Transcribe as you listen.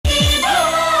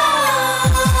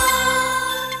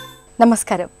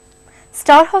నమస్కారం.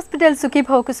 Star hospital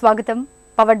సుఖీభావకు స్వాగతం.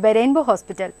 Powered by rainbow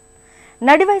hospital.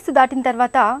 నడి వయసు దాటిన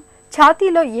తర్వాత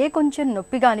ఛాతీలో ఏ కొంచెం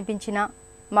నొప్పిగా అనిపించినా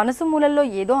మనసు మూలల్లో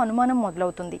ఏదో అనుమానం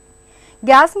మొదలవుతుంది.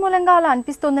 గ్యాస్ మూలంగా అలా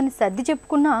అనిపిస్తోందని సర్ది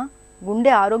చెప్పుకున్నా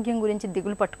గుండె ఆరోగ్యం గురించి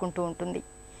దిగులు పట్టుకుంటూ ఉంటుంది.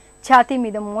 ఛాతీ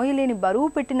మీద మోయలేని బరువు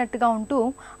పెట్టినట్టుగా ఉంటూ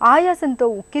ఆయాసంతో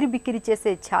ఉక్కిరి బిక్కిరి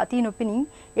చేసే ఛాతీ నొప్పిని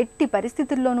ఎట్టి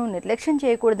పరిస్థితుల్లోనూ నిర్లక్ష్యం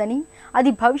చేయకూడదని,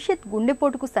 అది భవిష్యత్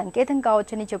గుండెపోటుకు సంకేతం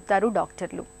కావచ్చని చెబుతారు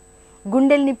డాక్టర్లు.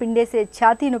 గుండెల్ని పిండేసే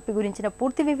ఛాతీ నొప్పి గురించిన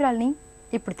పూర్తి వివరాల్ని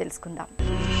ఇప్పుడు తెలుసుకుందాం.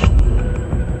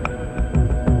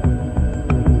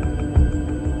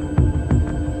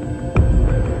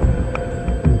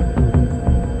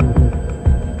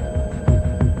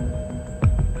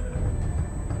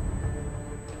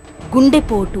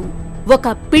 గుండెపోటు ఒక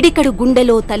పిడికడు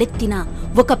గుండెలో తలెత్తిన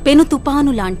ఒక పెను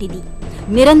తుపాను లాంటిది.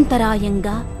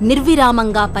 నిరంతరాయంగా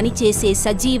నిర్విరామంగా పనిచేసే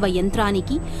సజీవ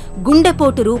యంత్రానికి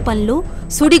గుండెపోటు రూపంలో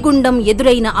సుడిగుండం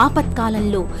ఎదురైన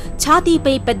ఆపత్కాలంలో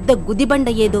ఛాతీపై పెద్ద గుదిబండ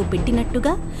ఏదో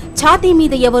పెట్టినట్టుగా, ఛాతీ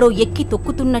మీద ఎవరో ఎక్కి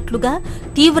తొక్కుతున్నట్లుగా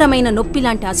తీవ్రమైన నొప్పి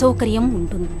లాంటి అసౌకర్యం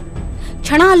ఉంటుంది.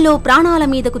 క్షణాల్లో ప్రాణాల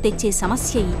మీదకు తెచ్చే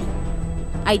సమస్య ఇది.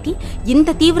 అయితే ఇంత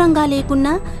తీవ్రంగా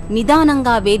లేకున్నా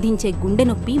నిదానంగా వేధించే గుండె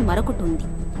నొప్పి మరొకటి ఉంది.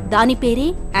 దాని పేరే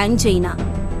యాంజైనా.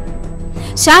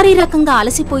 శారీరకంగా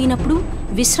అలసిపోయినప్పుడు,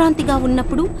 విశ్రాంతిగా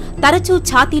ఉన్నప్పుడు తరచూ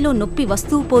ఛాతీలో నొప్పి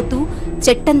వస్తూ పోతూ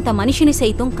చెట్టంత మనిషిని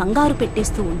సైతం కంగారు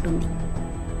పెట్టేస్తూ ఉంటుంది.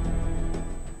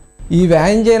 ఈ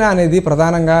యాంజైనా అనేది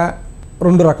ప్రధానంగా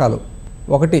రెండు రకాలు.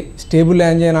 ఒకటి స్టేబుల్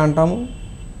యాంజైనా అంటాము,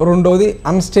 రెండోది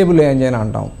అన్స్టేబుల్ యాంజైనా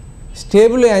అంటాము.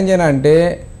 స్టేబుల్ యాంజైనా అంటే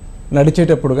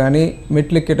నడిచేటప్పుడు కానీ,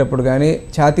 మెట్లెక్కేటప్పుడు కానీ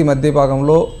ఛాతీ మధ్య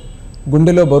భాగంలో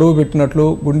గుండెలో బరువు పెట్టినట్లు,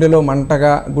 గుండెలో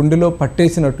మంటగా, గుండెలో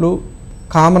పట్టేసినట్లు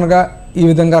కామన్గా ఈ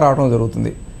విధంగా రావడం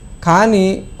జరుగుతుంది. కానీ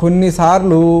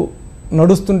కొన్నిసార్లు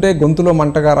నడుస్తుంటే గొంతులో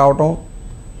మంటగా రావటం,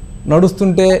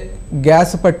 నడుస్తుంటే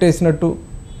గ్యాస్ పట్టేసినట్టు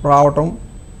రావటం,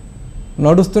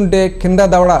 నడుస్తుంటే కింద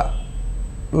దవడ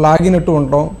లాగినట్టు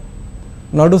ఉండటం,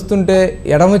 నడుస్తుంటే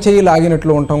ఎడమ చేయి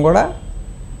లాగినట్లు ఉండటం కూడా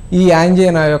ఈ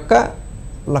యాంజైనా యొక్క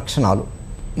లక్షణాలు.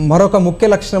 మరొక ముఖ్య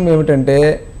లక్షణం ఏమిటంటే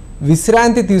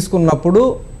విశ్రాంతి తీసుకున్నప్పుడు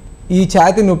ఈ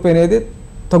ఛాతీ నొప్పి అనేది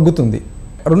తగ్గుతుంది.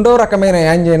 రెండవ రకమైన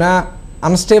యాంజైనా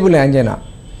అన్స్టేబుల్ యాంజైనా.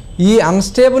 ఈ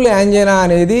అన్స్టేబుల్ యాంజైనా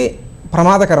అనేది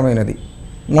ప్రమాదకరమైనది.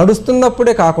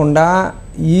 నడుస్తున్నప్పుడే కాకుండా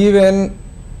ఈవెన్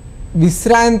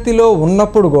విశ్రాంతిలో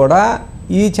ఉన్నప్పుడు కూడా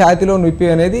ఈ ఛాతీలో నొప్పి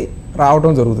అనేది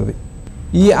రావడం జరుగుతుంది.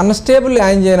 ఈ అన్స్టేబుల్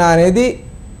యాంజైనా అనేది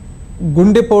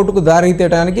గుండెపోటుకు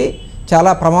దారితీయడానికి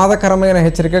చాలా ప్రమాదకరమైన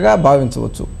హెచ్చరికగా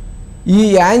భావించవచ్చు. ఈ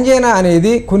యాంజైనా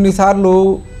అనేది కొన్నిసార్లు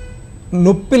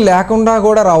నొప్పి లేకుండా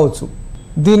కూడా రావచ్చు.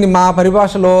 దీన్ని మా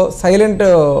పరిభాషలో సైలెంట్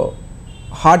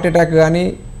హార్ట్ అటాక్ కానీ,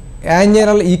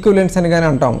 యాంజైనల్ ఈక్వివలెంట్స్ అని కానీ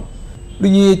అంటాము.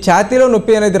 ఈ ఛాతీలో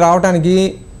నొప్పి అనేది రావడానికి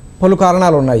పలు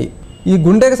కారణాలు ఉన్నాయి. ఈ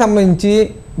గుండెకి సంబంధించి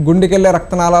గుండెకెళ్ళే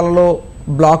రక్తనాళాలలో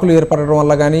బ్లాకులు ఏర్పడటం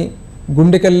వల్ల కానీ,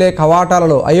 గుండెకెళ్ళే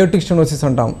కవాటాలలో అయోటిక్ స్టెనోసిస్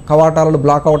అంటాం, కవాటాలలో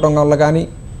బ్లాక్ అవటం వల్ల కానీ,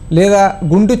 లేదా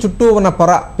గుండె చుట్టూ ఉన్న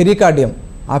పొర పెరికార్డియం,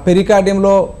 ఆ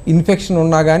పెరికార్డియంలో ఇన్ఫెక్షన్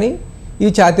ఉన్నా కానీ ఈ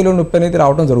ఛాతీలో నొప్పి అనేది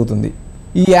రావడం జరుగుతుంది.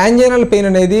 ఈ యాంజైనల్ పెయిన్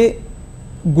అనేది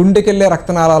గుండెకెళ్ళే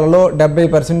రక్తనాళాలలో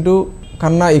 70%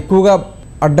 కన్నా ఎక్కువగా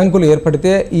అడ్డంకులు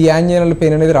ఏర్పడితే ఈ యాంజైనల్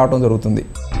పెయిన్ అనేది రావడం జరుగుతుంది.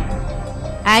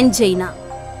 యాంజైనా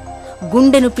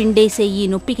గుండెను పిండేసే ఈ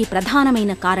నొప్పికి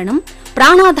ప్రధానమైన కారణం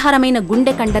ప్రాణాధారమైన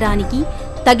గుండె కండరానికి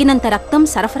తగినంత రక్తం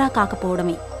సరఫరా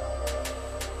కాకపోవడమే.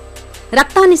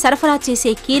 రక్తాన్ని సరఫరా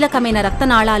చేసే కీలకమైన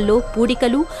రక్తనాళాల్లో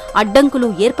పూడికలు, అడ్డంకులు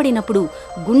ఏర్పడినప్పుడు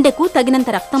గుండెకు తగినంత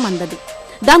రక్తం అందదు.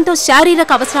 దాంతో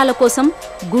శారీరక అవసరాల కోసం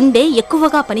గుండె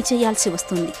ఎక్కువగా పనిచేయాల్సి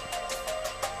వస్తుంది.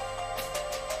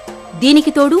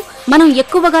 దీనికి తోడు మనం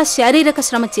ఎక్కువగా శారీరక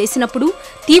శ్రమ చేసినప్పుడు,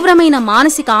 తీవ్రమైన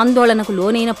మానసిక ఆందోళనకు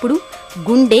లోనైనప్పుడు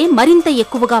గుండె మరింత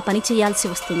ఎక్కువగా పనిచేయాల్సి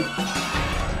వస్తుంది.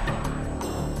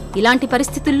 ఇలాంటి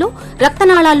పరిస్థితుల్లో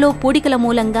రక్తనాళాల్లో పూడికల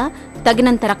మూలంగా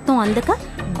తగినంత రక్తం అందక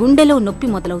గుండెలో నొప్పి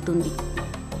మొదలవుతుంది.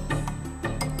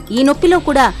 ఈ నొప్పిలో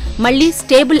కూడా మళ్లీ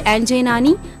స్టేబుల్ యాంజైనా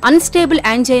అని, అన్స్టేబుల్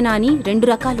యాంజైనా అని రెండు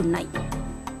రకాలున్నాయి.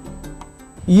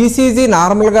 ఈసీజీ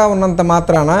నార్మల్గా ఉన్నంత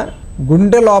మాత్రాన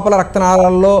గుండె లోపల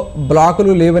రక్తనాళాల్లో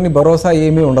బ్లాకులు లేవని భరోసా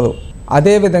ఏమీ ఉండదు.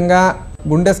 అదేవిధంగా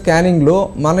గుండె స్కానింగ్లో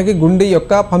మనకి గుండె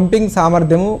యొక్క పంపింగ్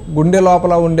సామర్థ్యము, గుండె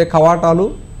లోపల ఉండే కవాటాలు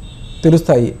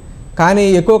తెలుస్తాయి. కానీ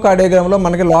ఎకోకార్డియోగ్రామ్లో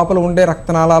మనకి లోపల ఉండే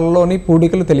రక్తనాళాలలోని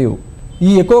పూడికలు తెలియవు.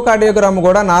 ఈ ఎకోకార్డియోగ్రామ్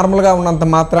కూడా నార్మల్గా ఉన్నంత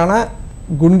మాత్రాన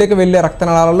గుండెకి వెళ్ళే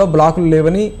రక్తనాళాలలో బ్లాకులు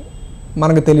లేవని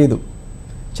మనకు తెలియదు.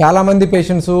 చాలామంది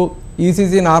పేషెంట్స్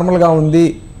ఈసీజీ నార్మల్గా ఉంది,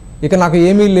 ఇక నాకు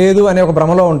ఏమీ లేదు అనే ఒక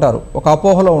భ్రమలో ఉంటారు, ఒక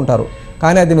అపోహలో ఉంటారు.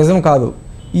 కానీ అది నిజం కాదు.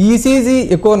 ఈసీజీ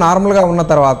ఎక్కువ నార్మల్గా ఉన్న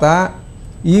తర్వాత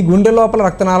ఈ గుండె లోపల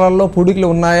రక్తనాళాల్లో పూడికలు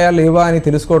ఉన్నాయా లేవా అని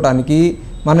తెలుసుకోవడానికి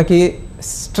మనకి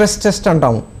స్ట్రెస్ టెస్ట్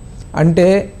అంటాము. అంటే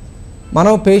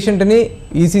మనం పేషెంట్ని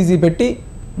ఈసీజీ పెట్టి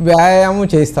వ్యాయామం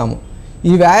చేయిస్తాము.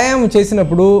 ఈ వ్యాయామం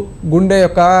చేసినప్పుడు గుండె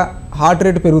యొక్క హార్ట్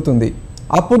రేట్ పెరుగుతుంది.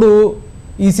 అప్పుడు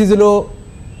ఈసీజీలో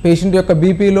పేషెంట్ యొక్క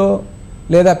బీపీలో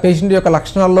లేదా పేషెంట్ యొక్క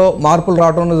లక్షణాల్లో మార్పులు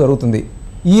రావడం జరుగుతుంది.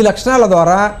 ఈ లక్షణాల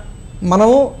ద్వారా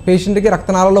మనము పేషెంట్కి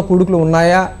రక్తనాళాల్లో పూడుకులు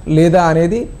ఉన్నాయా లేదా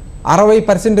అనేది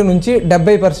 60% నుంచి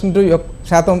 70%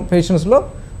 పేషెంట్స్లో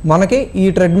మనకి ఈ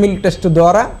ట్రెడ్మిల్ టెస్ట్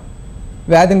ద్వారా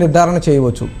వ్యాధి నిర్ధారణ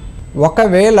చేయవచ్చు.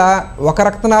 ఒకవేళ ఒక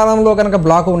రక్తనాళంలో కనుక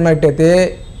బ్లాక్ ఉన్నట్టయితే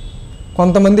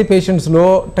కొంతమంది పేషెంట్స్లో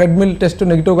ట్రెడ్మిల్ టెస్ట్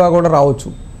నెగిటివ్గా కూడా రావచ్చు.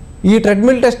 ఈ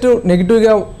ట్రెడ్మిల్ టెస్ట్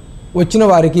నెగిటివ్గా వచ్చిన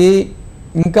వారికి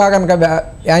ఇంకా కనుక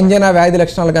యాంజైనా వ్యాధి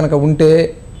లక్షణాలు కనుక ఉంటే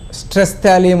స్ట్రెస్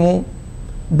థాలియము,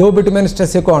 డోబిటమైన్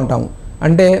స్ట్రెస్ ఎక్కువ అంటాము,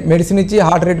 అంటే మెడిసిన్ ఇచ్చి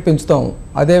హార్ట్ రేట్ పెంచుతాము.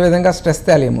 అదేవిధంగా స్ట్రెస్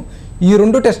థాలియము, ఈ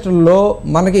 2 టెస్టుల్లో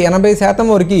మనకి 80%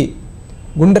 వరకు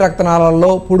గుండె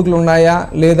రక్తనాళాల్లో పూడుకులు ఉన్నాయా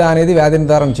లేదా అనేది వ్యాధి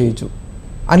నిర్ధారణ చేయొచ్చు.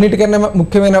 అన్నిటికన్నా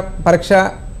ముఖ్యమైన పరీక్ష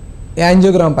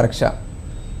యాంజియోగ్రామ్ పరీక్ష.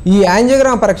 ఈ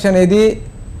యాంజియోగ్రామ్ పరీక్ష అనేది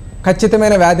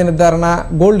ఖచ్చితమైన వ్యాధి నిర్ధారణ,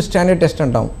 గోల్డ్ స్టాండర్డ్ టెస్ట్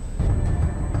అంటాం.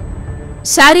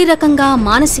 శారీరకంగా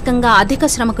మానసికంగా అధిక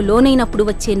శ్రమకు లోనైనప్పుడు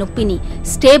వచ్చే నొప్పిని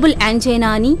స్టేబుల్ యాంజైనా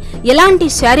అని, ఎలాంటి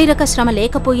శారీరక శ్రమ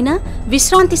లేకపోయినా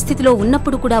విశ్రాంతి స్థితిలో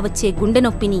ఉన్నప్పుడు కూడా వచ్చే గుండె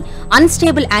నొప్పిని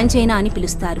అన్స్టేబుల్ యాంజైనా అని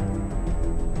పిలుస్తారు.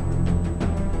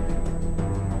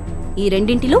 ఈ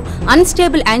రెండింటిలో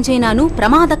అన్స్టేబుల్ యాంజైనాను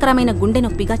ప్రమాదకరమైన గుండె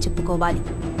నొప్పిగా చెప్పుకోవాలి.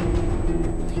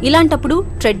 ఇలాంటప్పుడు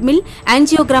ట్రెడ్మిల్,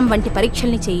 యాంజియోగ్రామ్ వంటి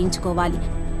పరీక్షల్ని చేయించుకోవాలి.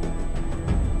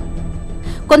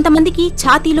 కొంతమందికి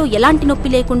ఛాతీలో ఎలాంటి నొప్పి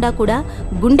లేకుండా కూడా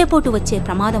గుండెపోటు వచ్చే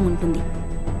ప్రమాదం ఉంటుంది.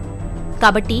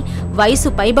 కాబట్టి వయసు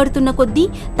పైబడుతున్న కొద్దీ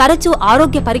తరచూ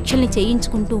ఆరోగ్య పరీక్షల్ని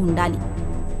చేయించుకుంటూ ఉండాలి.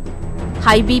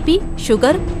 హై బీపీ,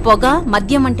 షుగర్, పొగ,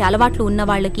 మద్యం వంటి అలవాట్లు ఉన్న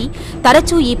వాళ్ళకి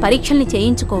తరచూ ఈ పరీక్షల్ని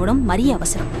చేయించుకోవడం మరీ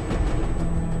అవసరం.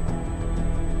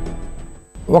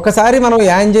 ఒకసారి మనం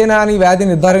యాంజైనా అని వ్యాధి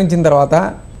నిర్ధారించిన తర్వాత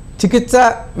చికిత్స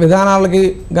విధానాలకి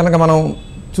గనక మనం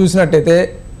చూసినట్టయితే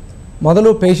మొదలు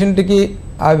పేషెంట్కి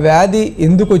ఆ వ్యాధి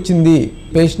ఎందుకు వచ్చింది,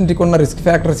 పేషెంట్కి ఉన్న రిస్క్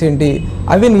ఫ్యాక్టర్స్ ఏంటి,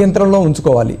 అవి నియంత్రణలో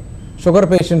ఉంచుకోవాలి. షుగర్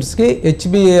పేషెంట్స్కి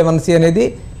HbA1c అనేది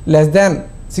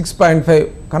 <6.5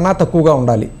 కన్నా తక్కువగా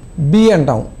ఉండాలి. బి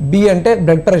అంటాం. బి అంటే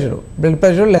బ్లడ్ ప్రెషర్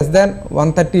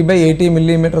 <130/80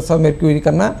 mm/Hg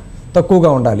కన్నా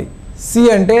తక్కువగా ఉండాలి. సి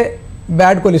అంటే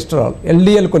బ్యాడ్ కొలెస్ట్రాల్,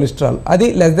 LDL కొలెస్ట్రాల్, అది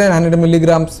 <100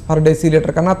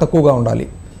 mg/dL కన్నా తక్కువగా ఉండాలి.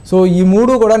 సో ఈ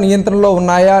 3 కూడా నియంత్రణలో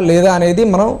ఉన్నాయా లేదా అనేది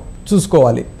మనం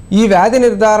చూసుకోవాలి. ఈ వ్యాధి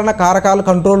నిర్ధారణ కారకాలు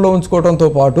కంట్రోల్లో ఉంచుకోవడంతో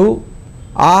పాటు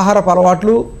ఆహారపు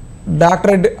అలవాట్లు,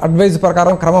 డాక్టర్ అడ్వైజ్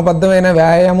ప్రకారం క్రమబద్ధమైన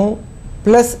వ్యాయామం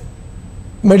ప్లస్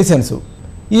మెడిసిన్స్.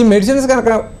 ఈ మెడిసిన్స్ కనుక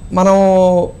మనం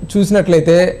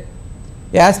చూసినట్లయితే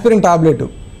యాస్పిరిన్ టాబ్లెట్,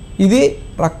 ఇది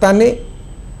రక్తాన్ని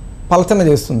పలచన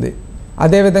చేస్తుంది.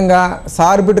 అదేవిధంగా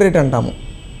సార్బిట్రేట్ అంటాము,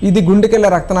 ఇది గుండెకెళ్ళే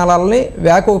రక్తనాళాలని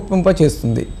వ్యాకోపింప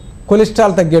చేస్తుంది.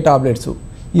 కొలెస్ట్రాల్ తగ్గే టాబ్లెట్స్,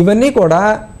 ఇవన్నీ కూడా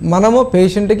మనము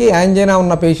పేషెంట్కి, యాంజైనా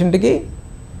ఉన్న పేషెంట్కి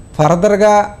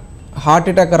ఫర్దర్గా హార్ట్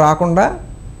అటాక్ రాకుండా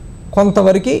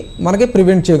కొంతవరకు మనకి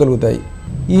ప్రివెంట్ చేయగలుగుతాయి.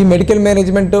 ఈ మెడికల్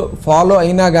మేనేజ్మెంట్ ఫాలో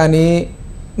అయినా కానీ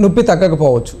నొప్పి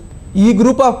తగ్గకపోవచ్చు. ఈ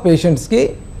గ్రూప్ ఆఫ్ పేషెంట్స్కి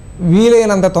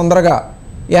వీలైనంత తొందరగా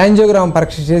యాంజియోగ్రామ్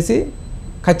పరీక్ష చేసి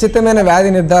ఖచ్చితమైన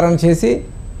వ్యాధి నిర్ధారణ చేసి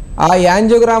ఆ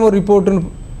యాంజియోగ్రామ్ రిపోర్టు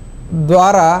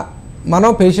ద్వారా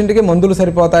మనం పేషెంట్కి మందులు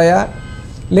సరిపోతాయా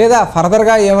లేదా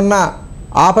ఫర్దర్గా ఏమన్నా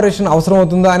ఆపరేషన్ అవసరం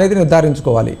అవుతుందా అనేది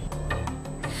నిర్ధారించుకోవాలి.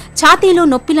 ఛాతీలో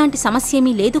నొప్పి లాంటి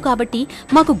సమస్యేమీ లేదు కాబట్టి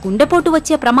మాకు గుండెపోటు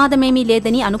వచ్చే ప్రమాదమేమీ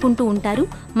లేదని అనుకుంటూ ఉంటారు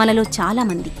మనలో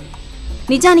చాలామంది.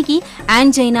 నిజానికి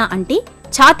యాంజైనా అంటే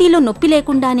ఛాతీలో నొప్పి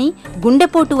లేకుండానే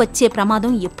గుండెపోటు వచ్చే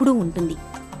ప్రమాదం ఎప్పుడూ ఉంటుంది.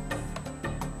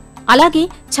 అలాగే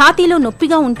ఛాతీలో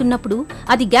నొప్పిగా ఉంటున్నప్పుడు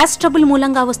అది గ్యాస్ ట్రబుల్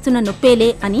మూలంగా వస్తున్న నొప్పేలే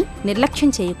అని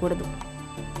నిర్లక్ష్యం చేయకూడదు.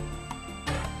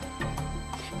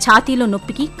 ఛాతీలో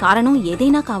నొప్పికి కారణం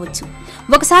ఏదైనా కావచ్చు.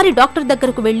 ఒకసారి డాక్టర్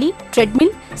దగ్గరకు వెళ్లి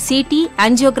ట్రెడ్మిల్, CT,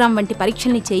 యాంజియోగ్రామ్ వంటి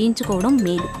పరీక్షల్ని చేయించుకోవడం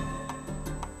మేలు.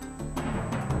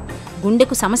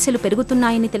 గుండెకు సమస్యలు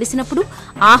పెరుగుతున్నాయని తెలిసినప్పుడు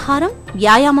ఆహారం,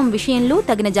 వ్యాయామం విషయంలో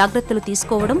తగిన జాగ్రత్తలు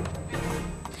తీసుకోవడం,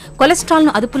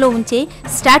 కొలెస్ట్రాల్ను అదుపులో ఉంచే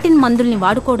స్టాటిన్ మందుల్ని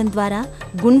వాడుకోవడం ద్వారా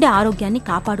గుండె ఆరోగ్యాన్ని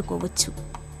కాపాడుకోవచ్చు.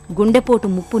 గుండెపోటు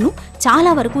ముప్పును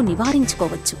చాలా వరకు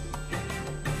నివారించుకోవచ్చు.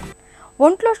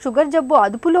 ఒంట్లో షుగర్ జబ్బు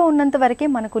అదుపులో ఉన్నంత వరకే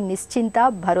మనకు నిశ్చింత,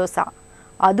 భరోసా.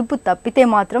 అదుపు తప్పితే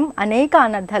మాత్రం అనేక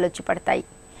అనర్థాలు వచ్చి పడతాయి.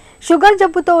 షుగర్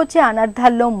జబ్బుతో వచ్చే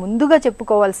అనర్థాల్లో ముందుగా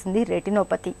చెప్పుకోవాల్సింది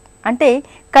రెటినోపతి, అంటే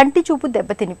కంటి చూపు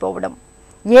దెబ్బతినిపోవడం.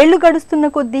 ఏళ్లు గడుస్తున్న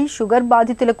కొద్దీ షుగర్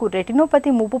బాధితులకు రెటినోపతి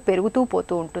ముప్పు పెరుగుతూ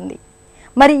పోతూ ఉంటుంది.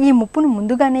 మరి ఈ ముప్పును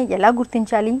ముందుగానే ఎలా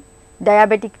గుర్తించాలి?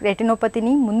 డయాబెటిక్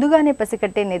రెటినోపతిని ముందుగానే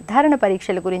పసిగట్టే నిర్ధారణ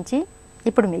పరీక్షల గురించి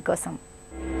ఇప్పుడు మీకోసం.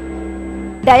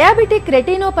 డయాబెటిక్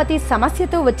రెటినోపతి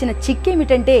సమస్యతో వచ్చిన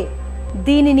చిక్కేమిటంటే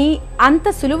దీనిని అంత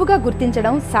సులువుగా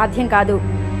గుర్తించడం సాధ్యం కాదు.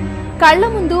 కళ్ల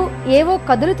ముందు ఏవో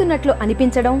కదులుతున్నట్లు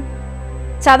అనిపించడం,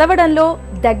 చదవడంలో,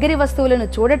 దగ్గరి వస్తువులను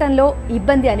చూడటంలో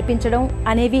ఇబ్బంది అనిపించడం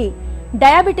అనేవి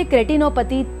డయాబెటిక్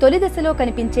రెటినోపతి తొలి దశలో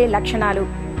కనిపించే లక్షణాలు.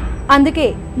 అందుకే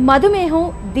మధుమేహం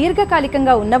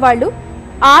దీర్ఘకాలికంగా ఉన్నవాళ్లు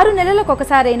 6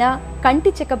 నెలలకొకసారైనా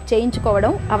కంటి చెకప్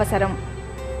చేయించుకోవడం అవసరం.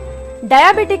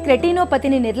 డయాబెటిక్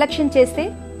రెటినోపతిని నిర్లక్ష్యం చేస్తే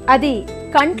అది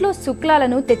కంట్లో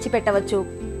శుక్లాలను తెచ్చిపెట్టవచ్చు.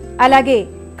 అలాగే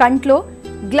కంట్లో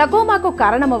గ్లకోమాకు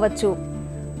కారణమవ్వచ్చు.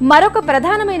 మరొక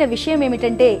ప్రధానమైన విషయం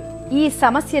ఏమిటంటే ఈ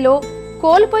సమస్యలో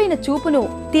కోల్పోయిన చూపును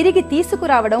తిరిగి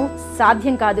తీసుకురావడం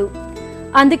సాధ్యం కాదు.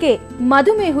 అందుకే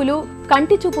మధుమేహులు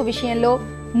కంటి చూపు విషయంలో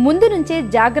ముందు నుంచే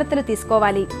జాగ్రత్తలు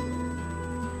తీసుకోవాలి.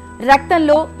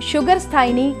 రక్తంలో షుగర్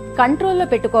స్థాయిని కంట్రోల్లో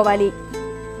పెట్టుకోవాలి.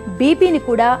 బీపీని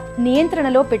కూడా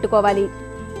నియంత్రణలో పెట్టుకోవాలి.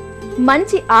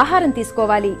 మంచి ఆహారం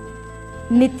తీసుకోవాలి.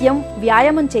 నిత్యం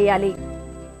వ్యాయామం చేయాలి.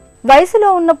 వయసులో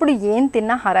ఉన్నప్పుడు ఏం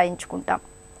తిన్నా హరాయించుకుంటాం.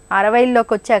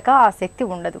 60లోకి వచ్చాక ఆ శక్తి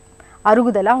ఉండదు,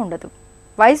 అరుగుదల ఉండదు.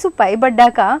 వయసు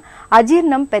పైబడ్డాక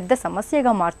అజీర్ణం పెద్ద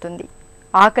సమస్యగా మారుతుంది.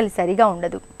 ఆకలి సరిగా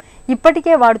ఉండదు.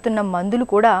 ఇప్పటికే వాడుతున్న మందులు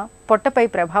కూడా పొట్టపై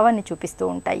ప్రభావాన్ని చూపిస్తూ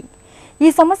ఉంటాయి. ఈ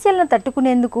సమస్యలను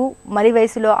తట్టుకునేందుకు, మరి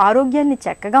వయసులో ఆరోగ్యాన్ని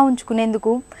చక్కగా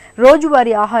ఉంచుకునేందుకు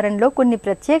రోజువారీ ఆహారంలో కొన్ని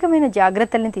ప్రత్యేకమైన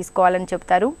జాగ్రత్తల్ని తీసుకోవాలని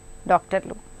చెప్తారు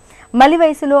డాక్టర్లు. మలి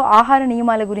వయసులో ఆహార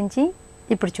నియమాల గురించి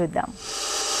ఇప్పుడు చూద్దాం.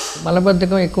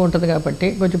 మలబద్ధకం ఎక్కువ ఉంటుంది కాబట్టి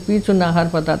కొంచెం పీచున్న ఆహార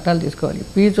పదార్థాలు తీసుకోవాలి.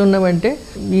 పీచున్నవంటే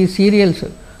ఈ సీరియల్స్,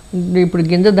 ఇప్పుడు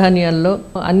గింజ ధాన్యాల్లో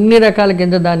అన్ని రకాల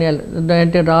గింజ ధాన్యాలు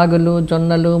అంటే రాగులు,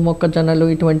 జొన్నలు, మొక్కజొన్నలు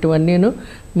ఇటువంటివన్నీను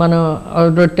మనం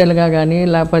రొట్టెలుగా కానీ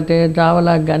లేకపోతే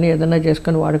జావలాగా కానీ ఏదైనా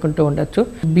చేసుకొని వాడుకుంటూ ఉండొచ్చు.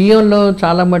 బియ్యంలో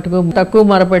చాలా మటుకు తక్కువ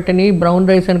మరపెట్టని బ్రౌన్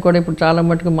రైస్ అని కూడా ఇప్పుడు చాలా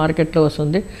మటుకు మార్కెట్లో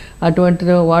వస్తుంది.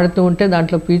 అటువంటిది వాడుతూ ఉంటే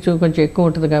దాంట్లో పీచు కొంచెం ఎక్కువ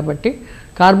ఉంటుంది కాబట్టి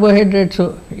కార్బోహైడ్రేట్స్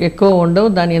ఎక్కువ ఉండవు,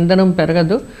 దాని ఇంధనం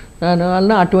పెరగదు.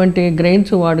 దానివల్ల అటువంటి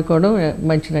గ్రెయిన్స్ వాడుకోవడం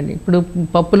మంచిదండి. ఇప్పుడు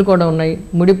పప్పులు కూడా ఉన్నాయి,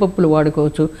 ముడిపప్పులు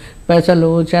వాడుకోవచ్చు. పెసలు,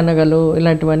 శనగలు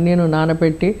ఇలాంటివన్నీ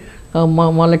నానబెట్టి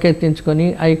మొలకెత్తించుకొని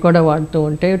అవి కూడా వాడుతూ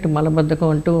ఉంటే ఇటు మలబద్ధకం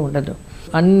అంటూ ఉండదు.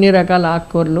 అన్ని రకాల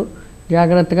ఆకుకూరలు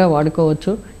జాగ్రత్తగా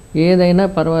వాడుకోవచ్చు, ఏదైనా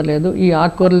పర్వాలేదు. ఈ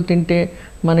ఆకుకూరలు తింటే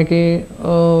మనకి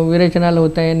విరేచనాలు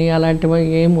అవుతాయని అలాంటివి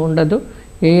ఏమి ఉండదు.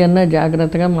 ఏమన్నా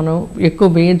జాగ్రత్తగా మనం ఎక్కువ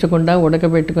వేయించకుండా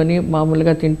ఉడకబెట్టుకొని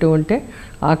మామూలుగా తింటూ ఉంటే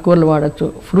ఆకుకూరలు వాడచ్చు.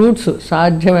 ఫ్రూట్స్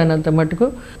సాధ్యమైనంత మటుకు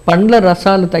పండ్ల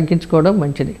రసాలు తగ్గించుకోవడం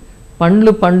మంచిది.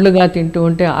 పండ్లుగా తింటూ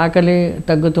ఉంటే ఆకలి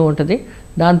తగ్గుతూ ఉంటుంది,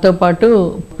 దాంతోపాటు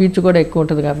పీచు కూడా ఎక్కువ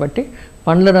ఉంటుంది కాబట్టి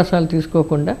పండ్ల రసాలు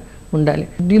తీసుకోకుండా ఉండాలి.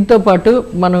 దీంతోపాటు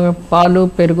మనం పాలు,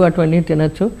 పెరుగు అటువంటివి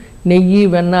తినచ్చు. నెయ్యి,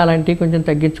 వెన్న అలాంటివి కొంచెం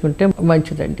తగ్గించుకుంటే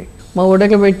మంచిదండి. మా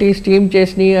ఉడకబెట్టి స్టీమ్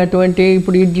చేసి అటువంటి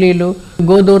ఇప్పుడు ఇడ్లీలు,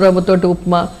 గోధుమ రవ్వతోటి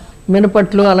ఉప్మా,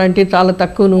 మినపట్లు అలాంటివి చాలా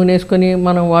తక్కువ నూనె వేసుకొని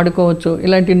మనం వాడుకోవచ్చు.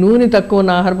 ఇలాంటి నూనె తక్కువ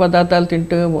ఉన్న ఆహార పదార్థాలు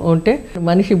తింటూ ఉంటే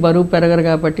మనిషి బరువు పెరగరు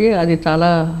కాబట్టి అది చాలా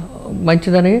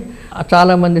మంచిదని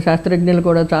చాలామంది శాస్త్రజ్ఞులు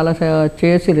కూడా చాలా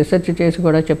రీసెర్చ్ చేసి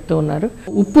కూడా చెప్తూ ఉన్నారు.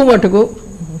 ఉప్పు మటుకు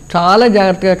చాలా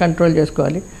జాగ్రత్తగా కంట్రోల్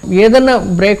చేసుకోవాలి. ఏదన్నా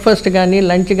బ్రేక్ఫాస్ట్ కానీ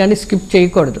లంచ్ కానీ స్కిప్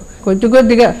చేయకూడదు.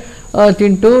 కొద్దిగా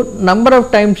తింటూ నంబర్ ఆఫ్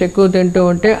టైమ్స్ ఎక్కువ తింటూ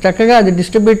ఉంటే చక్కగా అది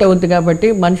డిస్ట్రిబ్యూట్ అవుతుంది కాబట్టి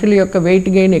మనుషుల యొక్క వెయిట్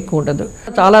గెయిన్ ఎక్కువ ఉండదు.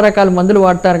 చాలా రకాల మందులు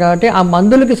వాడతారు కాబట్టి ఆ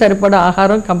మందులకి సరిపడా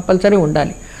ఆహారం కంపల్సరీ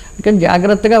ఉండాలి. కానీ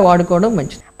జాగ్రత్తగా వాడుకోవడం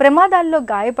మంచిది. ప్రమాదాల్లో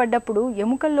గాయపడ్డప్పుడు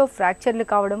ఎముకల్లో ఫ్రాక్చర్లు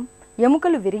కావడం,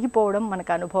 ఎముకలు విరిగిపోవడం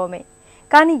మనకు అనుభవమే.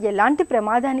 కానీ ఎలాంటి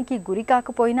ప్రమాదానికి గురి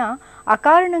కాకపోయినా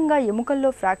అకారణంగా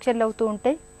ఎముకల్లో ఫ్రాక్చర్లు అవుతూ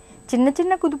ఉంటే, చిన్న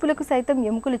చిన్న కుదుపులకు సైతం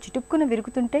ఎముకలు చిటుక్కున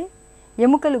విరుగుతుంటే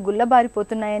ఎముకలు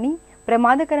గుల్లబారిపోతున్నాయని,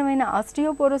 ప్రమాదకరమైన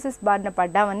ఆస్టియోపోరోసిస్ బారిన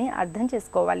పడ్డామని అర్థం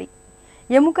చేసుకోవాలి.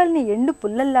 ఎముకల్ని ఎండు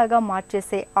పుల్లల్లాగా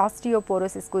మార్చేసే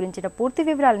ఆస్టియోపోరోసిస్ గురించిన పూర్తి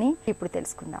వివరాలని ఇప్పుడు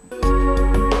తెలుసుకుందాం.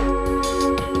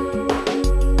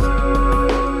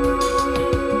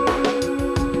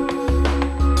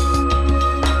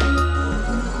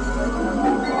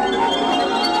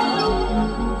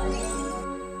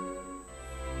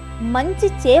 మంచి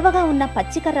చేవగా ఉన్న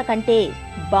పచ్చికర్ర కంటే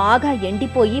బాగా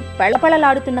ఎండిపోయి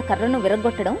పెళపళలాడుతున్న కర్రను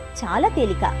విరగొట్టడం చాలా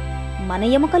తేలిక. మన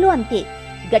ఎముకలు అంతే,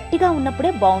 గట్టిగా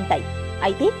ఉన్నప్పుడే బావుంటాయి.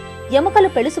 అయితే ఎముకలు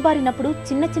పెళుసుబారినప్పుడు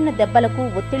చిన్న చిన్న దెబ్బలకు,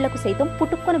 ఒత్తిళ్లకు సైతం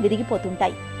పుట్టుక్కొని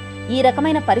విరిగిపోతుంటాయి. ఈ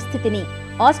రకమైన పరిస్థితిని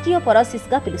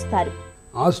ఆస్టియోపోరోసిస్గా పిలుస్తారు.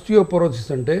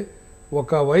 ఆస్టియోపోరోసిస్ అంటే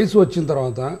ఒక వయసు వచ్చిన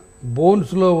తర్వాత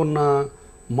బోన్స్లో ఉన్న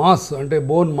మాస్ అంటే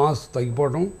బోన్ మాస్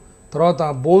తగ్గిపోవడం, తర్వాత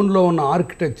ఆ బోన్లో ఉన్న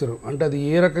ఆర్కిటెక్చర్ అంటే అది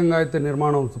ఏ రకంగా అయితే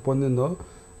నిర్మాణం పొందిందో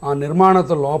ఆ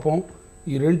నిర్మాణత లోపం,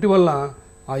 ఈ రెంటి వల్ల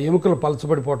ఆ ఎముకలు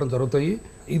పలచబడిపోవటం జరుగుతాయి.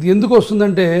 ఇది ఎందుకు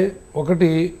వస్తుందంటే ఒకటి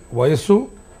వయస్సు,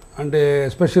 అంటే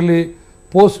ఎస్పెషల్లీ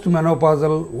పోస్ట్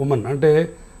మెనోపాజల్ ఉమెన్ అంటే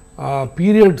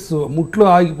పీరియడ్స్ ముట్లు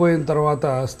ఆగిపోయిన తర్వాత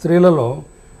స్త్రీలలో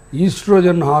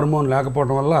ఈస్ట్రోజన్ హార్మోన్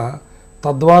లేకపోవడం వల్ల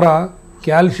తద్వారా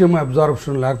కాల్షియం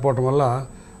అబ్జార్ప్షన్ లేకపోవటం వల్ల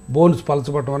బోన్స్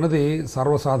పలచబడటం అనేది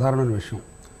సర్వసాధారణమైన విషయం.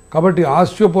 కాబట్టి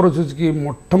ఆస్టియోపోరోసిస్కి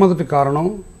మొట్టమొదటి కారణం,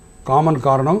 కామన్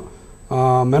కారణం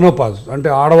మెనోపాజ్, అంటే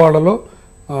ఆడవాళ్ళలో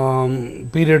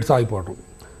పీరియడ్స్ ఆగిపోవటం.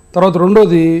 తర్వాత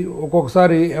రెండోది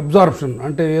ఒక్కొక్కసారి అబ్జార్ప్షన్,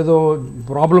 అంటే ఏదో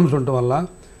ప్రాబ్లమ్స్ ఉండటం వల్ల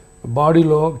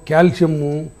బాడీలో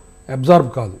కాల్షియము అబ్జార్బ్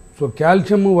కాదు. So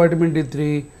calcium vitamin D3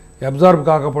 absorb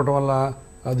కాకపోవటం వల్ల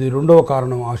అది రెండవ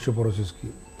కారణం ఆస్టియోపోరోసిస్కి.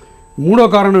 మూడో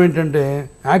కారణం ఏంటంటే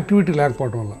యాక్టివిటీ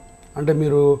లేకపోవటం వల్ల. అంటే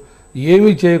మీరు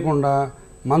ఏమీ చేయకుండా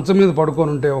మంచం మీద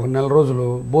పడుకొని ఉంటే ఒక నెల రోజులు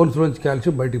బోన్స్లోంచి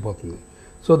కాల్షియం బయటికి పోతుంది.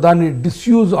 సో దాన్ని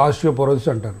డిస్యూజ్ ఆస్టియోపోరోసిస్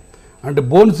అంటారు. అంటే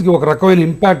బోన్స్కి ఒక రకమైన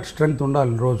ఇంపాక్ట్ స్ట్రెంగ్త్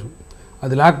ఉండాలి రోజు,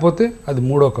 అది లేకపోతే అది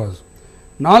మూడో కాజు.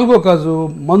 నాలుగో కాజు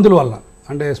మందుల వల్ల.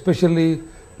 అంటే ఎస్పెషల్లీ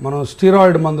మనం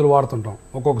స్టీరాయిడ్ మందులు వాడుతుంటాం.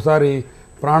 ఒక్కొక్కసారి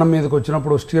ప్రాణం మీదకి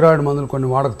వచ్చినప్పుడు స్టీరాయిడ్ మందులు కొన్ని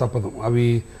వాడక తప్పదు, అవి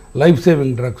లైఫ్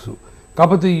సేవింగ్ డ్రగ్స్.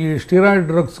 కాకపోతే ఈ స్టీరాయిడ్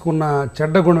డ్రగ్స్కి ఉన్న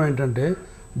చెడ్డ గుణం ఏంటంటే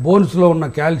బోన్స్లో ఉన్న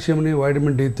కాల్షియంని,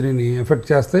 వైటమిన్ D3ని ఎఫెక్ట్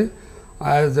చేస్తే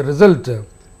యాజ్ ఎ రిజల్ట్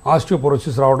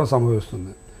ఆస్టియోపోరోసిస్ రావడం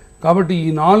సంభవిస్తుంది. కాబట్టి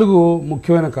ఈ 4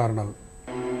 ముఖ్యమైన కారణాలు.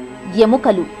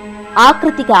 ఎముకలు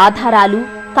ఆకృతికి ఆధారాలు,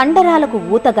 కండరాలకు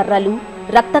ఊతగర్రలు,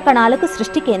 రక్త కణాలకు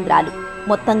సృష్టి కేంద్రాలు.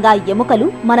 మొత్తంగా ఎముకలు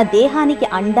మన దేహానికి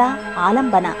అండ,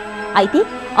 ఆలంబన. అయితే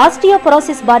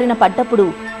ఆస్టియోపోరోసిస్ బారిన పడ్డప్పుడు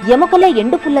ఎముకలే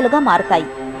ఎండుపుల్లలుగా మారతాయి.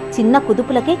 చిన్న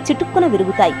కుదుపులకే చిటుక్కున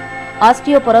విరుగుతాయి.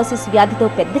 ఆస్టియోపోరోసిస్ వ్యాధితో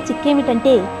పెద్ద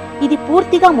చిక్కేమిటంటే ఇది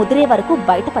పూర్తిగా ముదిరే వరకు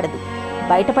బయటపడదు.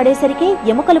 బయటపడేసరికే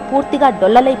ఎముకలు పూర్తిగా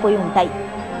డొల్లలైపోయి ఉంటాయి.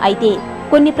 అయితే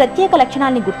కొన్ని ప్రత్యేక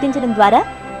లక్షణాల్ని గుర్తించడం ద్వారా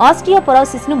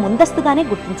ఆస్టియోపోరోసిస్ను ముందస్తుగానే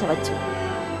గుర్తించవచ్చు.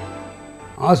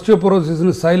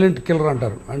 ఆస్టియోపోరోసిస్ని సైలెంట్ కిల్లర్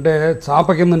అంటారు. అంటే చాప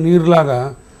కింద నీరులాగా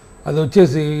అది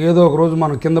వచ్చేసి ఏదో ఒక రోజు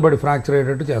మనం కింద పడి ఫ్రాక్చర్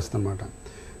అయ్యేటట్టు చేస్తుందన్నమాట.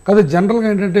 కానీ జనరల్గా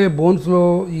ఏంటంటే బోన్స్లో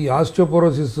ఈ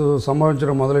ఆస్టియోపోరోసిస్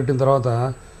సంభవించడం మొదలెట్టిన తర్వాత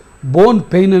బోన్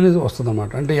పెయిన్ అనేది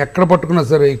వస్తుందన్నమాట. అంటే ఎక్కడ పట్టుకున్నా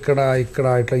సరే ఇక్కడ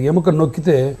ఇట్లా ఎముక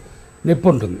నొక్కితే నొప్పి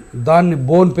ఉంటుంది, దాన్ని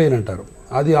బోన్ పెయిన్ అంటారు.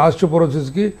 అది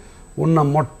ఆస్టియోపోరోసిస్కి ఉన్న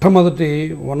మొట్టమొదటి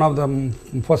one of the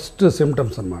first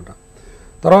symptoms అన్నమాట.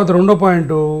 తర్వాత రెండో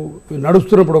పాయింట్,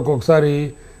 నడుస్తున్నప్పుడు ఒక్కొక్కసారి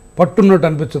పట్టున్నట్టు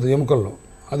అనిపించదు ఎముకల్లో,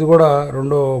 అది కూడా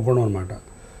రెండో గుణం అనమాట.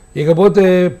 ఇకపోతే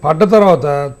పడ్డ తర్వాత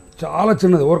చాలా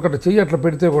చిన్నది, ఊరకట్ట చెయ్యి అట్లా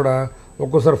పెడితే కూడా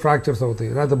ఒక్కోసారి ఫ్రాక్చర్స్ అవుతాయి.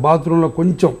 లేకపోతే బాత్రూంలో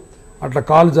కొంచెం అట్లా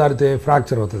కాలు జారితే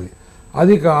ఫ్రాక్చర్ అవుతుంది.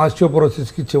 అది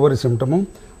ఆస్టియోపోరోసిస్కి చివరి సిమ్టము.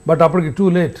 బట్ అప్పటికి టూ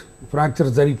లేట్,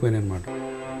 ఫ్రాక్చర్స్ జరిగిపోయినాయి అనమాట.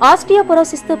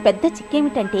 ఆస్టియోపోరోసిస్తో పెద్ద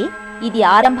చిక్కేమిటంటే ఇది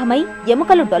ఆరంభమై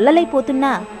ఎముకలు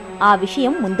డొల్లలైపోతున్నా ఆ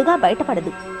విషయం ముందుగా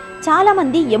బయటపడదు.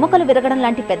 చాలామంది ఎముకలు విరగడం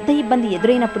లాంటి పెద్ద ఇబ్బంది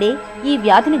ఎదురైనప్పుడే ఈ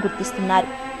వ్యాధిని గుర్తిస్తున్నారు.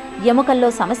 ఎముకల్లో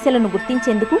సమస్యలను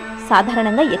గుర్తించేందుకు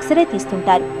సాధారణంగా ఎక్స్రే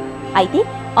తీస్తుంటారు. అయితే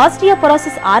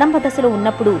ఆస్టియోపోరోసిస్ ఆరంభ దశలో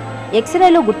ఉన్నప్పుడు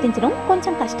ఎక్స్రేలో గుర్తించడం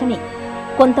కొంచెం కష్టమే.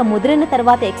 కొంత ముదిరిన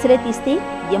తర్వాత ఎక్స్రే తీస్తే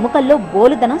ఎముకల్లో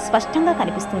బోలుదనం స్పష్టంగా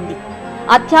కనిపిస్తుంది.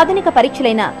 అత్యాధునిక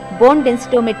పరీక్షలైన bone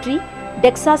densitometry,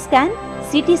 DEXA scan,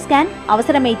 CT scan,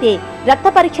 అవసరమైతే రక్త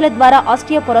పరీక్షల ద్వారా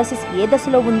ఆస్టియోపోరోసిస్ ఏ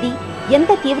దశలో ఉంది,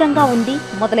 ఎంత తీవ్రంగా ఉంది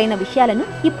మొదలైన విషయాలను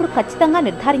ఇప్పుడు ఖచ్చితంగా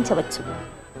నిర్ధారించవచ్చు.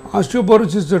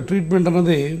 ఆస్టియోపోరోసిస్ ట్రీట్మెంట్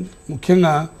అన్నది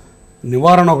ముఖ్యంగా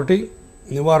నివారణ ఒకటి.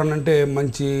 నివారణ అంటే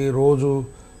మంచి రోజు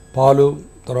పాలు,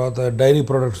 తర్వాత డైరీ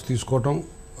ప్రొడక్ట్స్ తీసుకోవటం.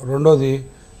 రెండోది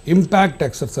ఇంపాక్ట్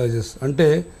ఎక్సర్సైజెస్, అంటే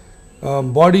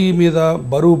బాడీ మీద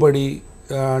బరువు పడి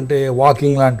అంటే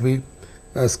వాకింగ్ లాంటివి,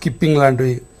 స్కిప్పింగ్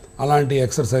లాంటివి, అలాంటి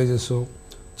ఎక్సర్సైజెస్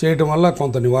చేయటం వల్ల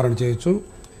కొంత నివారణ చేయొచ్చు.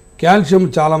 కాల్షియం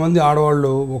చాలామంది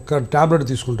ఆడవాళ్ళు ఒక ట్యాబ్లెట్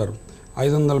తీసుకుంటారు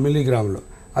 500 మిల్లీగ్రాములు,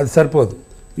 అది సరిపోదు.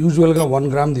 యూజువల్గా 1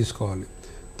 గ్రామ్ తీసుకోవాలి.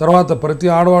 తర్వాత ప్రతి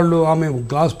ఆడవాళ్ళు ఆమె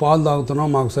గ్లాస్ పాలు తాగుతున్నాం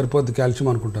మాకు సరిపోద్ది కాల్షియం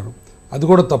అనుకుంటారు, అది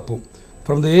కూడా తప్పు.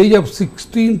 From the age of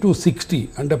 16 to 60,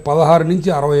 అంటే 16 నుంచి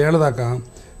 60 ఏళ్ళ దాకా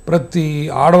ప్రతి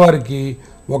ఆడవారికి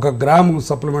 1 గ్రామ్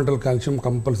సప్లిమెంటల్ కాల్షియం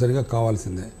కంపల్సరీగా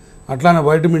కావాల్సిందే. అట్లానే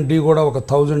వైటమిన్ డి కూడా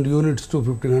 1000 యూనిట్స్ to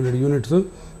 1500 యూనిట్స్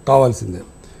కావాల్సిందే.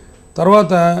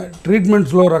 తర్వాత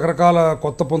ట్రీట్మెంట్స్లో రకరకాల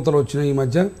కొత్త పొంతలు వచ్చినాయి ఈ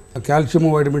మధ్య. కాల్షియం,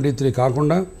 వైటమిన్ D3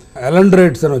 కాకుండా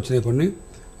ఎలండ్రేట్స్ అని వచ్చినాయి కొన్ని.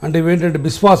 అంటే ఇవేంటంటే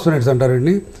బిస్ఫాస్ఫనేట్స్ అంటారు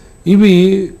వీటిని. ఇవి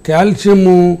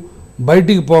కాల్షియము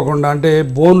బయటికి పోకుండా, అంటే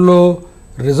బోన్లో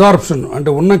రిజార్ప్షన్ అంటే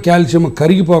ఉన్న కాల్షియం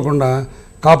కరిగిపోకుండా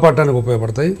కాపాడటానికి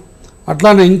ఉపయోగపడతాయి.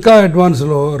 అట్లానే ఇంకా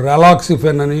అడ్వాన్స్లో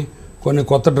రిలాక్సిఫెన్ అని కొన్ని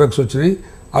కొత్త డ్రగ్స్ వచ్చినాయి,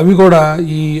 అవి కూడా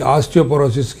ఈ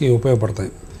ఆస్టియోపోరోసిస్కి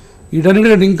ఉపయోగపడతాయి.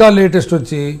 వీటన్నిటి ఇంకా లేటెస్ట్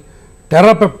వచ్చి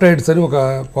టెరాపెప్టైడ్స్ అని ఒక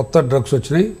కొత్త డ్రగ్స్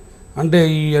వచ్చినాయి. అంటే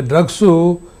ఈ drugs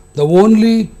the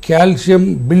only calcium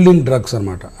building drugs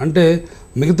అనమాట. అంటే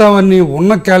మిగతావన్నీ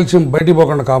ఉన్న కాల్షియం బయటికి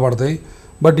పోకుండా కాపాడతాయి.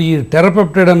 బట్ ఈ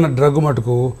టెరాపెప్టైడ్ అన్న డ్రగ్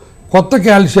మటుకు కొత్త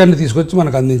కాల్షియాన్ని తీసుకొచ్చి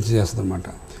మనకు అందించేస్తుంది అనమాట.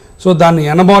 సో దాన్ని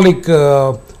ఎనబాలిక్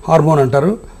హార్మోన్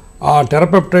అంటారు. ఆ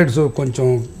టెరాపెప్టైడ్స్ కొంచెం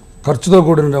ఖర్చుతో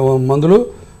కూడిన మందులు,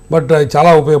 బట్ అవి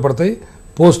చాలా ఉపయోగపడతాయి.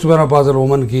 పోస్ట్ మెనోపాజల్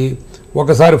ఉమెన్కి,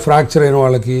 ఒకసారి ఫ్రాక్చర్ అయిన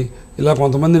వాళ్ళకి, ఇలా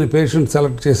కొంతమందిని పేషెంట్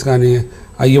సెలెక్ట్ చేసి కానీ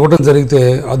అవి ఇవ్వడం జరిగితే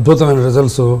అద్భుతమైన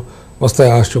రిజల్ట్స్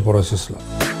వస్తాయి ఆస్టియోపోరోసిస్లో.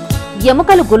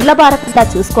 ఎముకలు గుల్లబారకుండా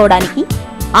చూసుకోవడానికి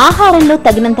ఆహారంలో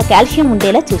తగినంత కాల్షియం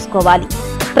ఉండేలా చూసుకోవాలి.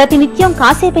 ప్రతినిత్యం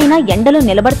కాసేపైనా ఎండలో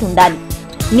నిలబడుతుండాలి.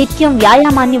 నిత్యం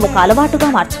వ్యాయామాన్ని ఒక అలవాటుగా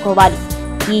మార్చుకోవాలి.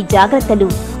 ఈ జాగ్రత్తలు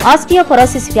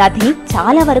ఆస్టియోపోరోసిస్ వ్యాధిని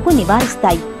చాలా వరకు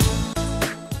నివారిస్తాయి.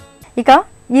 ఇక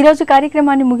ఈరోజు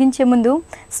కార్యక్రమాన్ని ముగించే ముందు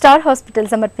స్టార్ హాస్పిటల్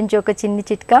సమర్పించే ఒక చిన్ని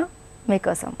చిట్కా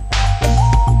మీకోసం.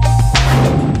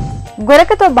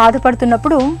 గొరకతో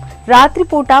బాధపడుతున్నప్పుడు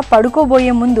రాత్రిపూట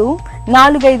పడుకోబోయే ముందు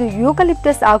 4-5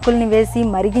 యూకలిప్టస్ ఆకుల్ని వేసి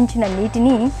మరిగించిన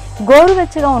నీటిని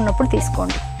గోరువెచ్చగా ఉన్నప్పుడు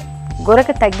తీసుకోండి. గొరక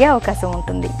తగ్గే అవకాశం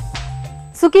ఉంటుంది.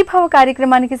 సుఖీభావ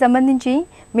కార్యక్రమానికి సంబంధించి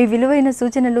మీ విలువైన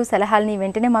సూచనలు సలహాలని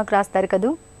వెంటనే మాకు రాస్తారు కదూ.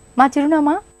 మా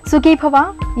చిరునామా Sukhibhava,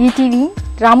 ETV,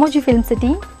 Ramoji film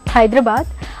city, Hyderabad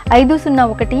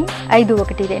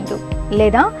 501512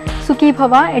 లేదా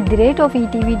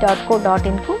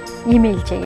sukhibhava@etv.co.in కు ఈమెయిల్ చేయండి.